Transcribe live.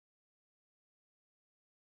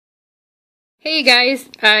Hey guys,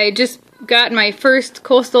 I just got my first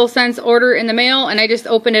Coastal Scents order in the mail and I just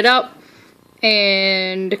opened it up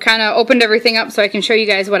and kind of opened everything up so I can show you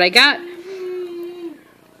guys what I got.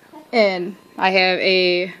 And I have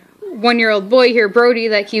a 1-year-old boy here, Brody,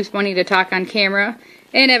 that keeps wanting to talk on camera.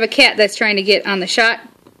 And I have a cat that's trying to get on the shot.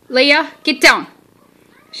 Leia, get down.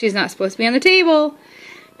 She's not supposed to be on the table.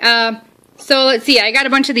 So let's see, I got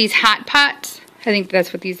a bunch of these hot pots. I think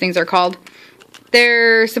that's what these things are called.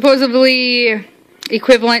 They're supposedly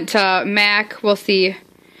equivalent to MAC. We'll see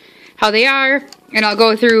how they are. And I'll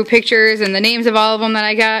go through pictures and the names of all of them that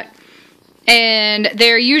I got. And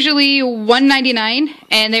they're usually $1.99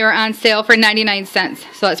 and they were on sale for 99 cents.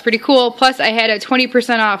 So that's pretty cool. Plus I had a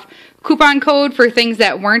 20% off coupon code for things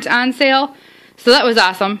that weren't on sale. So that was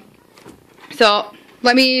awesome. So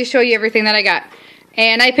let me show you everything that I got.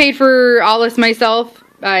 And I paid for all this myself.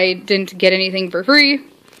 I didn't get anything for free.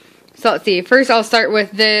 So let's see, first I'll start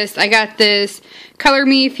with this. I got this Color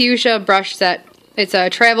Me Fuchsia brush set. It's a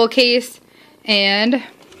travel case, and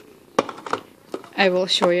I will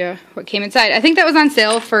show you what came inside. I think that was on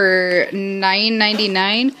sale for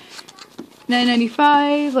 $9.99,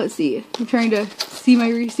 $9.95. Let's see, I'm trying to see my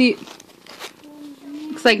receipt.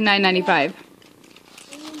 Looks like $9.95.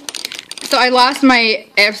 So I lost my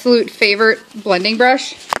absolute favorite blending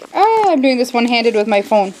brush. Oh, I'm doing this one-handed with my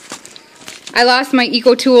phone. I lost my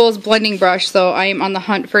EcoTools blending brush, so I am on the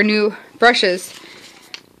hunt for new brushes.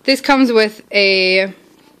 This comes with a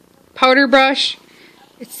powder brush.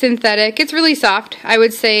 It's synthetic. It's really soft. I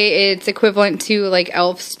would say it's equivalent to like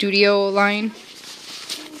e.l.f. Studio line.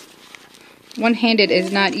 One-handed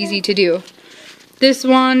is not easy to do. This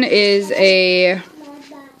one is a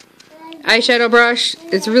eyeshadow brush.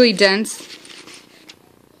 It's really dense.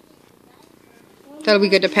 That'll be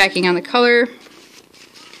good to packing on the color.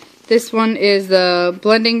 This one is the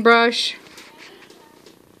blending brush.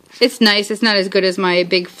 It's nice. It's not as good as my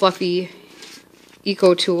big fluffy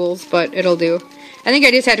EcoTools, but it'll do. I think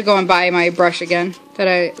I just had to go and buy my brush again that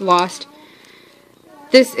I lost.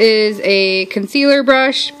 This is a concealer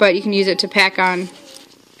brush, but you can use it to pack on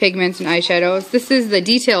pigments and eyeshadows. This is the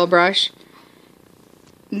detail brush.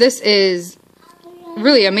 This is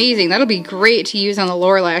really amazing. That'll be great to use on the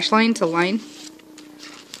lower lash line to line.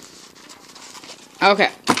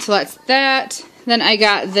 Okay, so that's that. Then I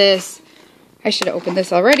got this, I should have opened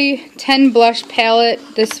this already, 10 blush palette.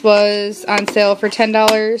 This was on sale for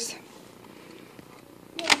 $10.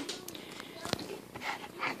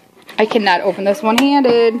 I cannot open this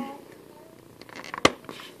one-handed.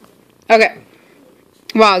 Okay.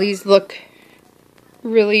 Wow, these look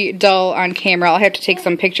really dull on camera. I'll have to take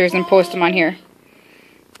some pictures and post them on here.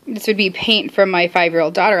 This would be paint from my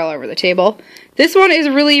 5-year-old daughter all over the table. This one is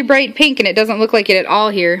really bright pink and it doesn't look like it at all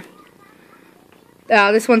here.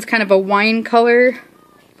 This one's kind of a wine color.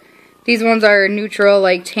 These ones are neutral,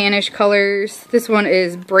 like tannish colors. This one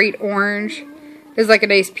is bright orange. It's like a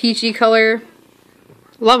nice peachy color.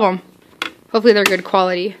 Love them. Hopefully they're good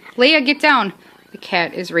quality. Leia, get down. The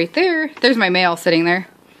cat is right there. There's my mail sitting there.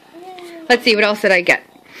 Let's see, what else did I get?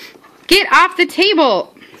 Get off the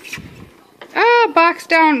table! Ah, box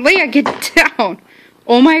down. Leia, get down.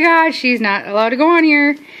 Oh my gosh, she's not allowed to go on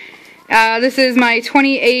here. This is my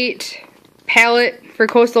 28 palette for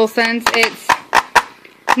Coastal Scents. It's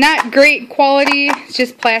not great quality. It's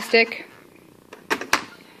just plastic.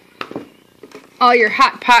 All your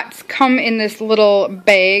hot pots come in this little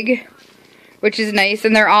bag, which is nice.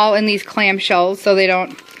 And they're all in these clamshells so they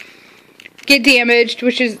don't get damaged,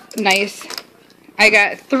 which is nice. I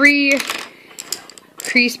got 3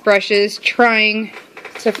 crease brushes, trying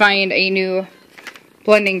to find a new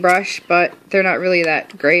blending brush, but they're not really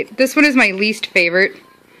that great. This one is my least favorite.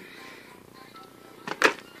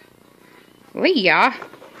 Leia,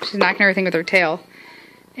 she's knocking everything with her tail.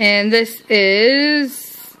 And this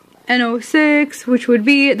is N06, which would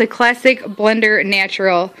be the Classic Blender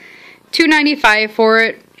Natural. $2.95 for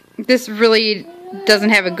it. This really doesn't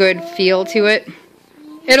have a good feel to it.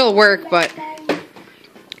 It'll work, but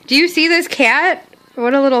do you see this cat?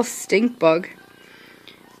 What a little stink bug.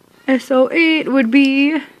 S08 would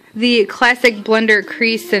be the Classic Blender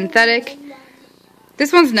Crease Synthetic.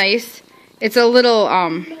 This one's nice. It's a little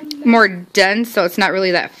more dense, so it's not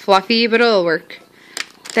really that fluffy, but it'll work.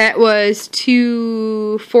 That was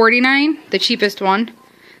 $2.49, the cheapest one.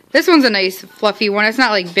 This one's a nice fluffy one. It's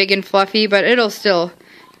not like big and fluffy, but it'll still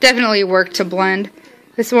definitely work to blend.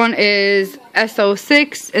 This one is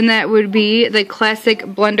S06, and that would be the Classic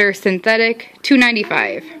Blender Synthetic,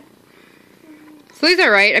 $2.95. So these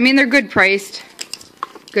are right. I mean, they're good priced.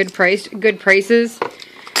 Good prices.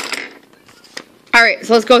 Alright,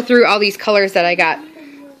 so let's go through all these colors that I got.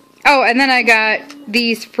 Oh, and then I got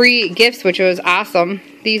these free gifts, which was awesome.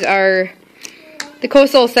 These are, the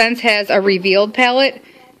Coastal Scents has a revealed palette,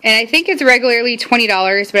 and I think it's regularly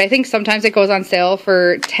 $20, but I think sometimes it goes on sale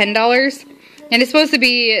for $10. And it's supposed to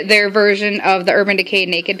be their version of the Urban Decay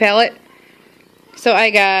Naked palette. So I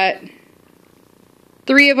got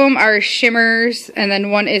 3 of them are shimmers, and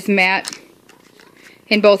then 1 is matte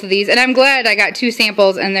in both of these. And I'm glad I got 2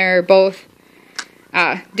 samples, and they're both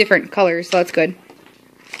different colors, so that's good.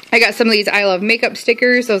 I got some of these I Love Makeup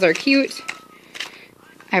stickers. Those are cute.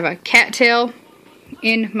 I have a cattail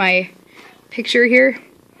in my picture here.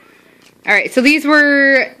 Alright, so these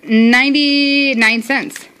were 99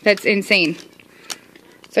 cents. That's insane.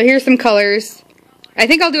 So here's some colors. I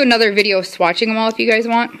think I'll do another video swatching them all if you guys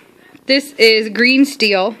want. This is green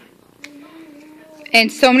steel.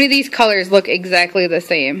 And so many of these colors look exactly the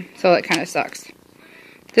same. So that kind of sucks.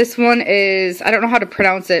 This one is, I don't know how to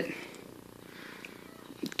pronounce it.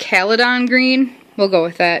 Celadon green. We'll go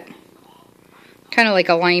with that. Kind of like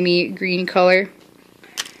a limey green color.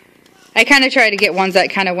 I kind of tried to get ones that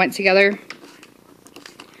kind of went together.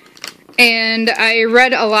 And I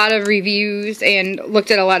read a lot of reviews and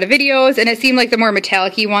looked at a lot of videos, and it seemed like the more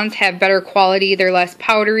metallic-y ones have better quality. They're less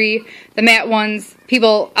powdery. The matte ones,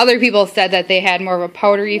 other people said that they had more of a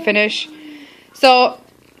powdery finish. So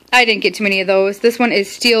I didn't get too many of those. This one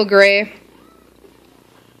is steel gray.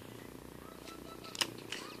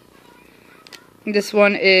 This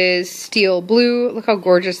one is steel blue. Look how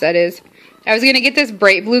gorgeous that is. I was going to get this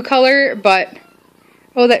bright blue color, but,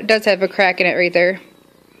 oh, that does have a crack in it right there.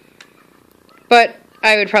 But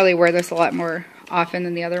I would probably wear this a lot more often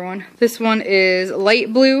than the other one. This one is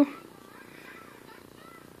light blue.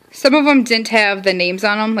 Some of them didn't have the names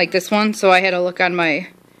on them, like this one, so I had to look on my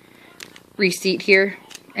receipt here,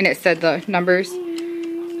 and it said the numbers.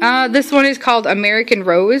 This one is called American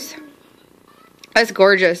Rose. That's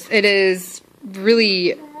gorgeous. It is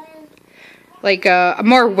really like a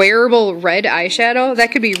more wearable red eyeshadow.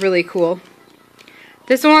 That could be really cool.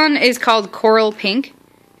 This one is called Coral Pink,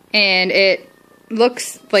 and it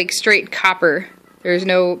looks like straight copper. There's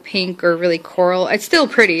no pink or really coral. It's still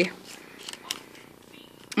pretty.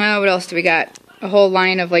 What else do we got? A whole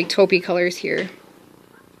line of like taupey colors here.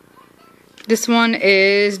 This one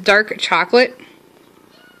is dark chocolate.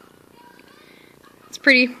 It's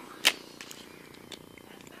pretty.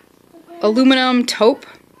 Aluminum taupe.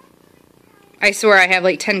 I swear I have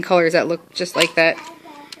like 10 colors that look just like that.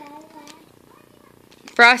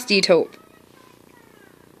 Frosty Taupe.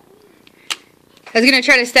 I was going to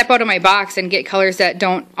try to step out of my box and get colors that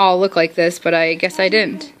don't all look like this, but I guess I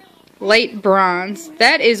didn't. Light bronze.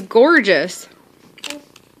 That is gorgeous.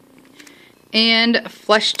 And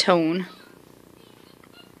flesh tone.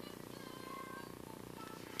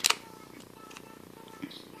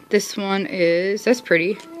 This one is, that's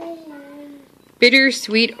pretty.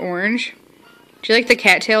 Bittersweet Orange. Do you like the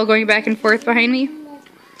cattail going back and forth behind me?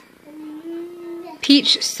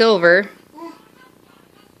 Peach Silver.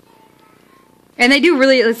 And they do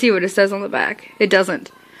really, let's see what it says on the back. It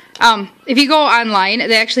doesn't. If you go online,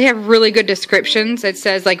 they actually have really good descriptions. It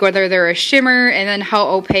says like whether they're a shimmer and then how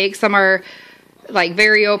opaque. Some are like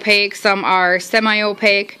very opaque, some are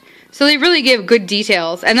semi-opaque. So they really give good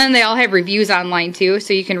details. And then they all have reviews online too,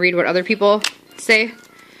 so you can read what other people say.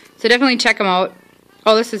 So definitely check them out.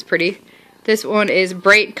 Oh, this is pretty. This one is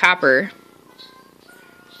bright copper.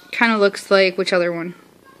 Kind of looks like, which other one?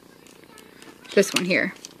 This one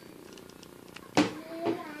here.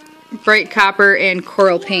 Bright copper and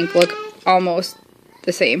coral pink look almost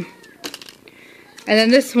the same. And then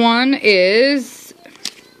this one is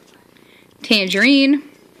Tangerine.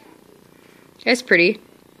 That's pretty.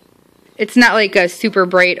 It's not like a super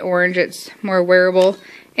bright orange, it's more wearable.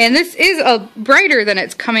 And this is brighter than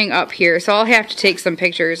it's coming up here, so I'll have to take some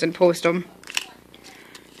pictures and post them.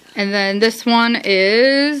 And then this one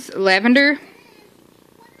is Lavender.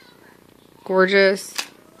 Gorgeous.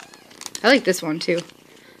 I like this one too.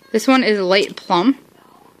 This one is light plum.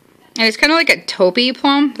 And it's kind of like a taupey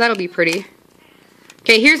plum. That'll be pretty.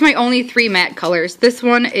 Okay, here's my only 3 matte colors. This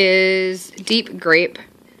one is deep grape.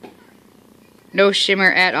 No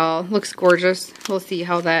shimmer at all. Looks gorgeous. We'll see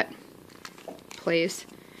how that plays.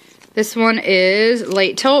 This one is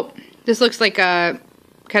light taupe. This looks like a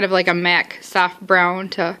kind of like a MAC soft brown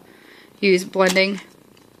to use blending.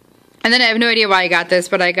 And then I have no idea why I got this,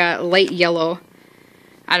 but I got light yellow.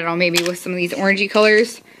 I don't know, maybe with some of these orangey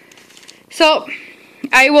colors. So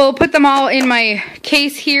I will put them all in my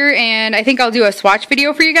case here, and I think I'll do a swatch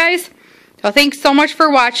video for you guys. So thanks so much for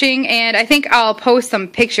watching, and I think I'll post some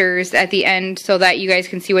pictures at the end so that you guys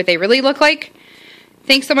can see what they really look like.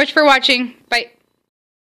 Thanks so much for watching. Bye.